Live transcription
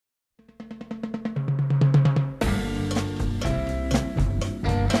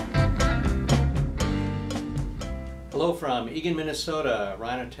Hello from Eagan, Minnesota,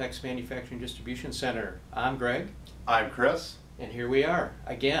 Rhinotex Manufacturing Distribution Center. I'm Greg. I'm Chris. And here we are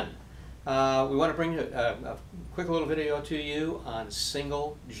again. We want to bring a quick little video to you on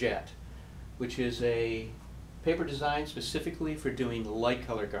SingleJet, which is a paper design specifically for doing light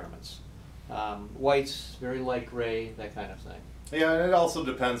color garments. Whites, very light gray, that kind of thing. Yeah, and it also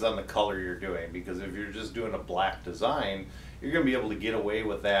depends on the color you're doing, because if you're just doing a black design, you're going to be able to get away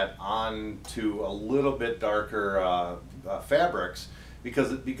with that onto a little bit darker fabrics,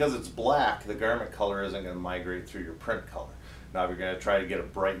 because it's black, the garment color isn't going to migrate through your print color. Now if you're going to try to get a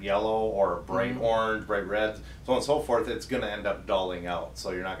bright yellow or a bright orange, bright red, so on and so forth, it's going to end up dulling out,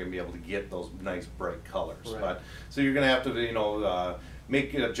 so you're not going to be able to get those nice bright colors. Right. So you're going to have to,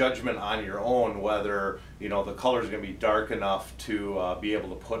 make a judgment on your own whether the color is going to be dark enough to be able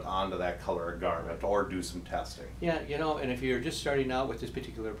to put onto that color garment, or do some testing. Yeah, and if you're just starting out with this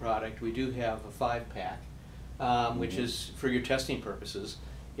particular product, we do have a 5-pack, which is for your testing purposes.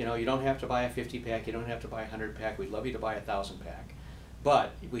 You don't have to buy a 50-pack, you don't have to buy a 100-pack. We'd love you to buy a 1,000-pack,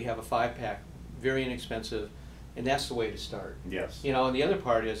 but we have a 5-pack, very inexpensive, and that's the way to start. Yes. And the other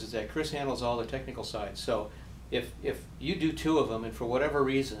part is that Chris handles all the technical side. So if you do 2 of them and for whatever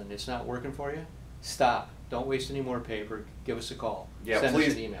reason it's not working for you, stop. Don't waste any more paper. Give us a call. Yeah, Send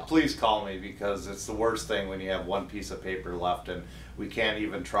us an email. Please call me, because it's the worst thing when you have one piece of paper left and we can't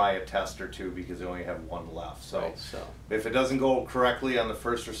even try a test or 2 because you only have 1 left. So, right, if it doesn't go correctly on the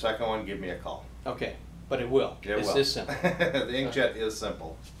first or second one, give me a call. Okay, but it will. It's this simple. The inkjet is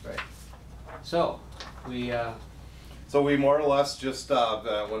simple. Right. So we more or less just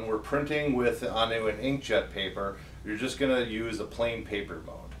when we're printing onto an inkjet paper, you're just going to use a plain paper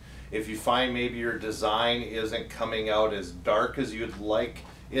mode. If you find maybe your design isn't coming out as dark as you'd like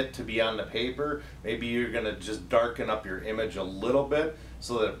it to be on the paper, maybe you're going to just darken up your image a little bit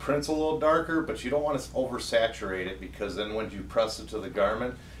so that it prints a little darker, but you don't want to oversaturate it, because then when you press it to the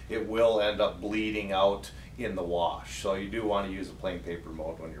garment, it will end up bleeding out in the wash. So you do want to use a plain paper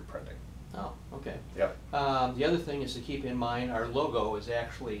mode when you're printing. Oh, okay. Yep. The other thing is to keep in mind our logo is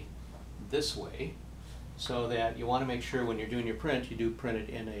actually this way, so that you want to make sure when you're doing your print, you do print it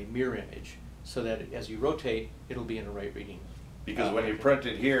in a mirror image, so that as you rotate, it'll be in a right reading. Because when you print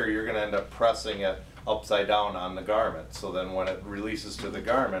it here, you're going to end up pressing it upside down on the garment, so then when it releases to the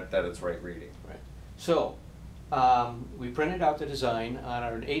garment, that it's right reading. Right. So we printed out the design on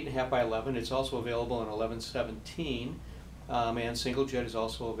our 8.5 by 11. It's also available in 11/17. And SingleJet is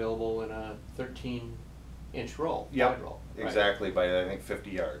also available in a 13-inch roll, wide roll. Exactly, by I think 50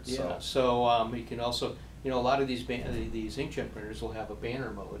 yards. Yeah. So you can also, a lot of these inkjet printers will have a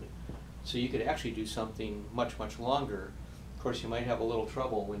banner mode, so you could actually do something much longer. Of course, you might have a little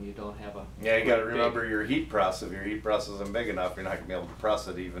trouble when you don't have a. Yeah, you got to remember your heat press. If your heat press isn't big enough, you're not going to be able to press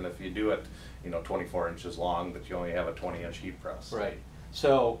it, even if you do it, 24 inches long, but you only have a 20-inch heat press. Right.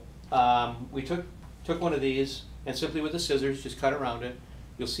 So we took one of these, and simply with the scissors, just cut around it.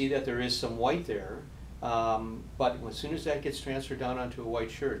 You'll see that there is some white there, but as soon as that gets transferred down onto a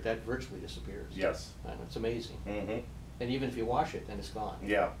white shirt, that virtually disappears. Yes. And it's amazing. Mm-hmm. And even if you wash it, then it's gone.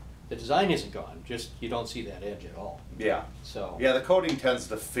 Yeah. The design isn't gone, just you don't see that edge at all. Yeah. So. Yeah, the coating tends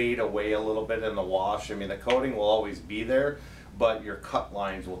to fade away a little bit in the wash. I mean, the coating will always be there, but your cut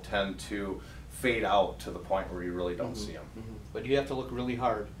lines will tend to fade out to the point where you really don't see them. Mm-hmm. But you have to look really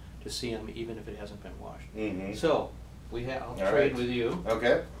hard to see them, even if it hasn't been washed. Mm-hmm. So I'll trade with you.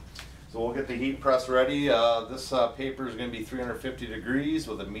 Okay. So we'll get the heat press ready. This paper is going to be 350 degrees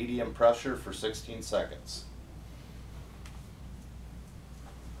with a medium pressure for 16 seconds.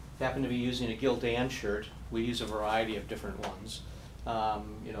 Happen to be using a Gildan shirt. We use a variety of different ones,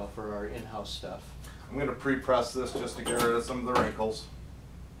 for our in-house stuff. I'm going to pre-press this just to get rid of some of the wrinkles.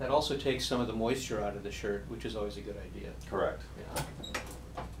 That also takes some of the moisture out of the shirt, which is always a good idea. Correct. Yeah.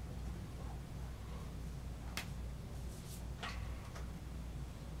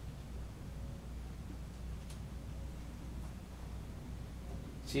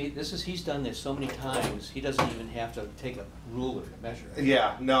 See, he's done this so many times, he doesn't even have to take a ruler to measure it.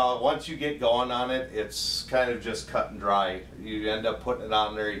 Yeah, no, once you get going on it, it's kind of just cut and dry. You end up putting it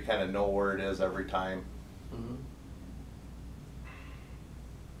on there, you kind of know where it is every time. Mm-hmm.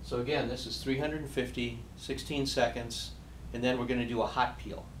 So again, this is 350, 16 seconds, and then we're going to do a hot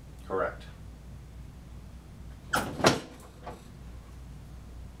peel. Correct.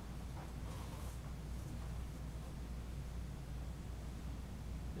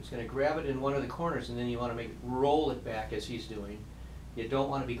 Just going to grab it in one of the corners, and then you want to roll it back as he's doing. You don't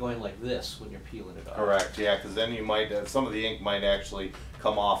want to be going like this when you're peeling it off. Correct, yeah, because then you might, some of the ink might actually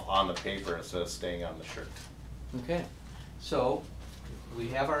come off on the paper instead of staying on the shirt. Okay, so we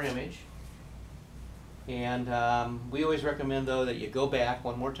have our image, And we always recommend, though, that you go back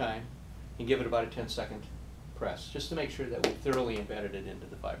one more time and give it about a 10-second press, just to make sure that we thoroughly embedded it into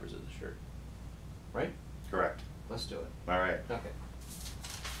the fibers of the shirt. Right? Correct. Let's do it. All right. Okay.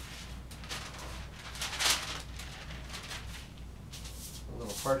 A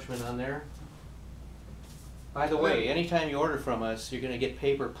little parchment on there. By the way, anytime you order from us, you're going to get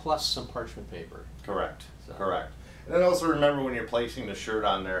paper plus some parchment paper. Correct. So. Correct. And then also remember, when you're placing the shirt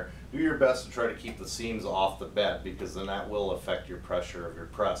on there, do your best to try to keep the seams off the bed, because then that will affect your pressure of your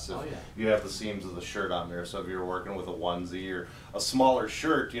press if you have the seams of the shirt on there. So if you're working with a onesie or a smaller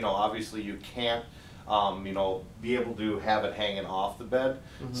shirt, obviously you can't be able to have it hanging off the bed.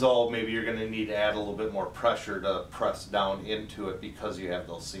 Mm-hmm. So maybe you're going to need to add a little bit more pressure to press down into it because you have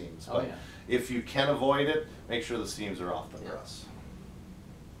those seams. But if you can avoid it, make sure the seams are off the press.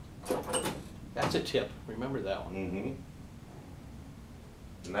 That's a tip. Remember that one. Mm-hmm.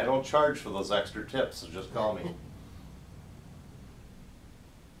 And I don't charge for those extra tips, so just call me.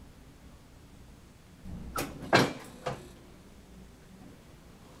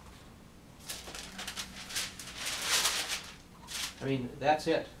 I mean, that's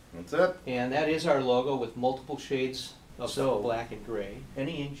it. That's it. And that is our logo with multiple shades of black and gray.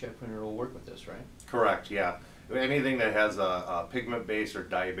 Any inkjet printer will work with this, right? Correct, yeah. Anything that has a pigment-based or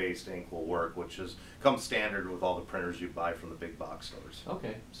dye-based ink will work, which comes standard with all the printers you buy from the big box stores.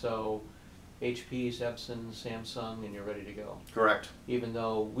 Okay, so HP's, Epson, Samsung, and you're ready to go. Correct. Even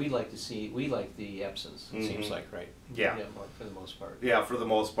though we like the Epsons, it seems like, right? Yeah. For the most part. Yeah, for the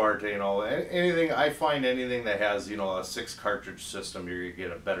most part, anything, I find anything that has, a 6 cartridge system, you're going to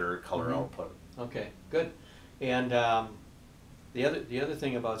get a better color output. Okay, good. And the other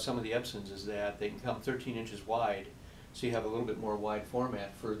thing about some of the Epsons is that they can come 13 inches wide, so you have a little bit more wide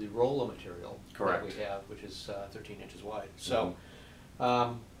format for the roll of material that we have, which is 13 inches wide. So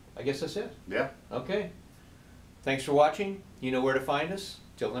I guess that's it. Yeah. Okay. Thanks for watching. You know where to find us.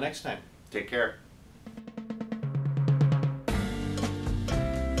 Till the next time. Take care.